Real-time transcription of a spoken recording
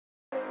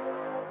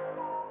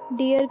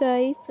Dear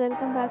guys,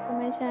 welcome back to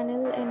my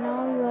channel and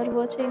now you are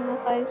watching a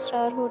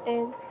 5-star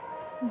hotel.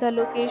 The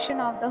location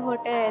of the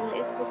hotel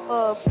is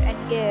superb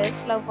and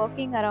guests love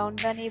walking around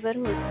the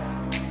neighborhood.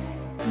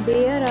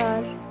 There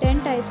are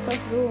 10 types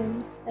of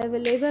rooms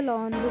available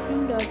on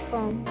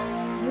booking.com.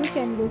 You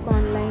can book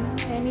online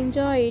and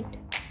enjoy it.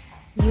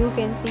 You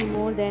can see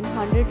more than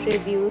 100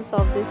 reviews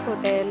of this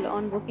hotel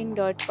on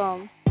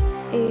booking.com.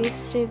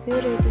 Its review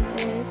rating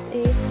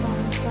is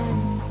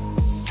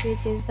 8.1,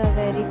 which is the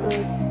very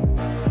good.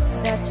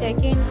 The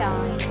check-in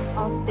time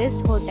of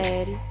this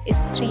hotel is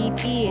 3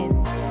 p.m.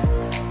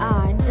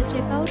 and the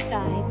checkout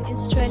time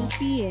is 12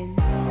 p.m.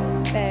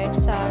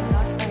 Pets are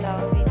not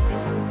allowed in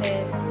this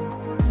hotel.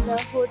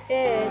 The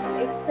hotel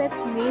accepts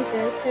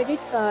major credit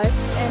cards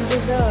and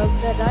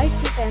reserves the right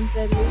to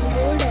temporarily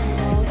hold an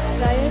amount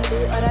prior to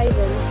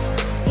arrival.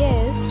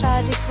 Guests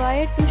are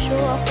required to show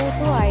a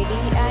photo ID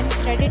and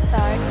credit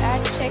card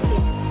at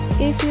check-in.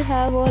 If you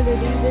have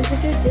already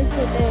visited this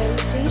hotel,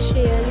 please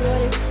share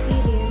your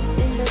experience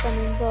in the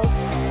comment box.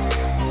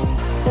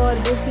 For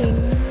booking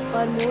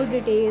or more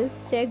details,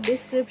 check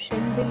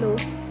description below.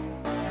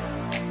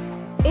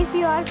 If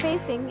you are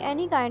facing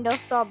any kind of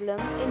problem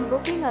in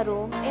booking a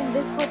room in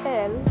this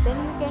hotel, then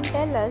you can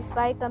tell us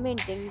by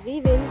commenting.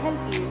 We will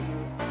help you.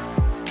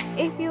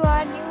 If you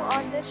are new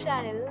on this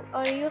channel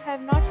or you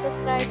have not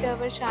subscribed to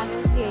our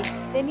channel yet,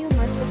 then you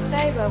must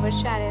subscribe our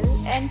channel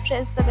and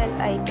press the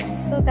bell icon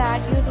so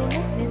that you do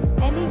not miss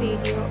any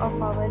video of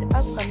our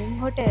upcoming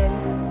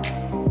hotel.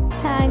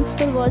 Thanks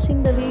for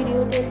watching the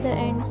video till the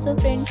end. So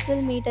friends,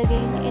 will meet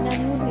again in a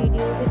new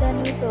video with a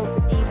new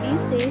property.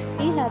 Be safe,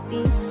 be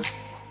happy.